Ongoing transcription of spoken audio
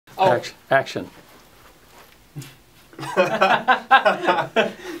Oh. Action.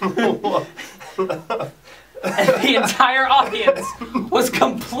 The entire audience was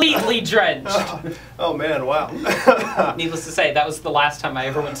completely drenched. Oh man, wow. Needless to say, that was the last time I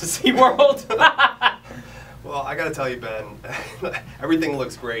ever went to SeaWorld. Well, I gotta tell you, Ben, everything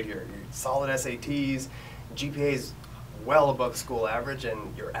looks great here. Solid SATs, GPA's well above school average,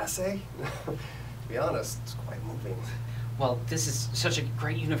 and your essay, to be honest, it's quite moving. Well, this is such a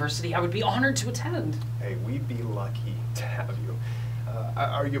great university. I would be honored to attend. Hey, we'd be lucky to have you.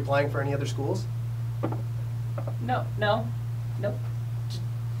 Are you applying for any other schools? No, nope.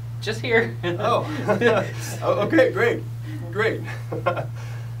 Just here. Oh. Oh, okay, great.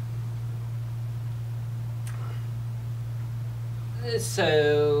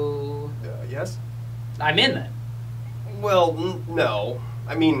 So... Yes? I'm in then. Well, no.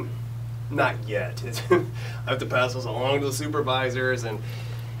 I mean, not yet. I have to pass those along to the supervisors, and,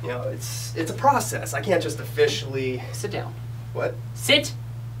 you know, it's a process. I can't just officially... Sit down. What? Sit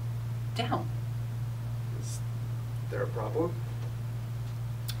down. Is there a problem?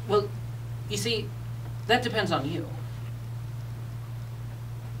 Well, you see, that depends on you.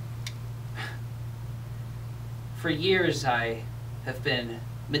 For years, I have been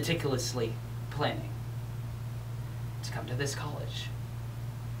meticulously planning to come to this college.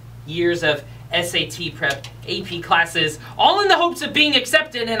 Years of SAT prep, AP classes, all in the hopes of being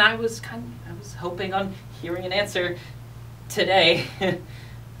accepted, and I was hoping on hearing an answer today.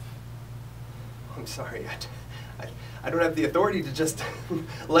 I'm sorry, I don't have the authority to just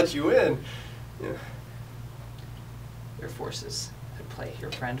let you in. Yeah. There are forces at play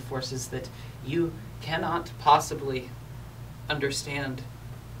here, friend, forces that you cannot possibly understand.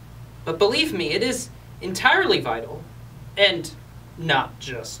 But believe me, it is entirely vital, and not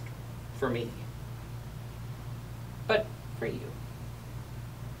just for me, but for you,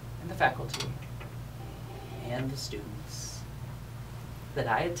 and the faculty, and the students, that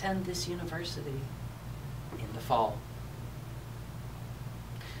I attend this university in the fall.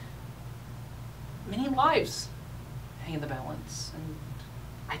 Many lives hang in the balance, and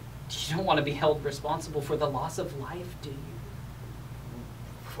you don't want to be held responsible for the loss of life, do you?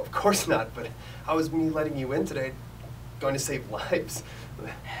 Of course not, but how is me letting you in today going to save lives?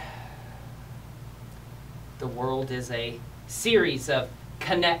 The world is a series of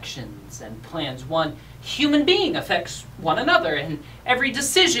connections and plans. One human being affects one another, and every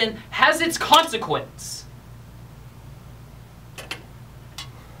decision has its consequence.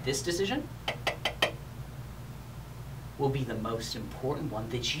 This decision will be the most important one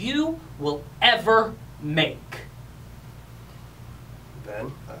that you will ever make.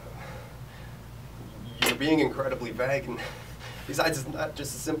 Ben, you're being incredibly vague, and besides, it's not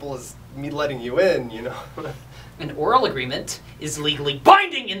just as simple as me letting you in, you know. An oral agreement is legally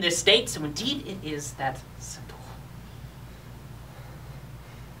binding in this state, so indeed it is that simple.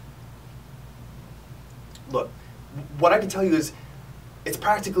 Look, what I can tell you is, it's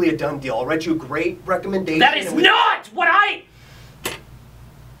practically a done deal. I'll write you a great recommendation. That is not what I'm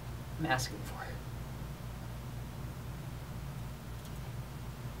asking for.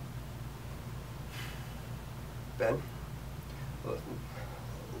 Ben,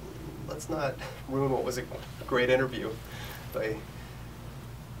 let's not ruin what was a great interview by...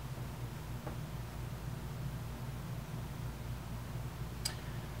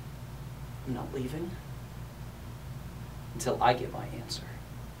 I'm not leaving until I get my answer.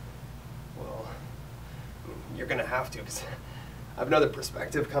 Well, you're gonna have to, because I have another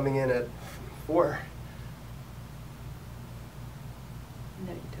perspective coming in at 4.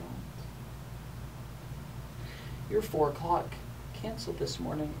 No, you don't. Your 4 o'clock canceled this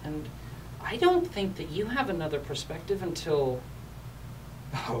morning, and I don't think that you have another perspective until,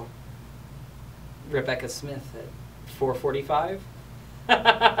 Rebecca Smith at 4:45.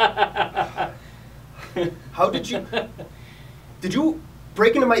 How did you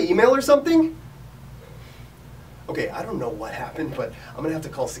break into my email or something? Okay, I don't know what happened, but I'm gonna have to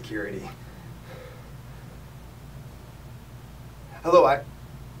call security. Hello,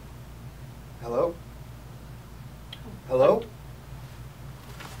 Hello? Hello?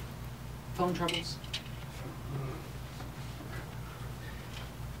 Phone troubles?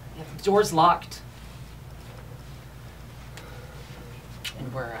 Yeah, the door's locked.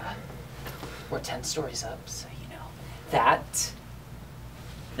 And we're 10 stories up, so you know, that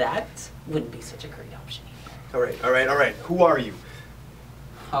wouldn't be such a great option either. All right. Who are you?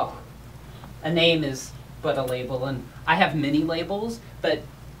 Oh, a name is but a label, and I have many labels, but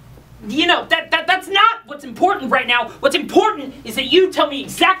you know, that's not what's important right now. What's important is that you tell me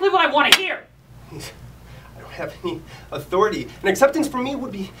exactly what I want to hear. I have any authority. An acceptance from me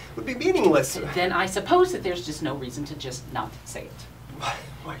would be meaningless. Then I suppose that there's just no reason to just not say it.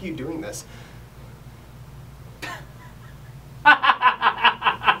 Why are you doing this?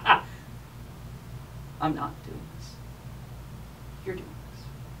 I'm not doing this. You're doing this.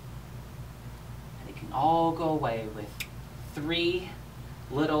 And it can all go away with 3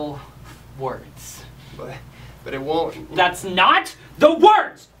 little words. But it won't. That's not the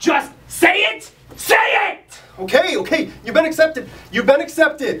words! Just say it! Say it! Okay, you've been accepted. You've been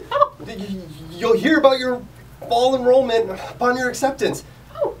accepted. Oh. You'll hear about your fall enrollment upon your acceptance.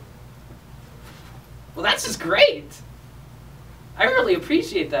 Oh. Well, that's just great. I really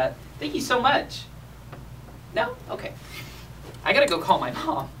appreciate that. Thank you so much. No? Okay. I gotta go call my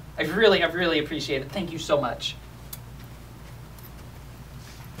mom. I really appreciate it. Thank you so much.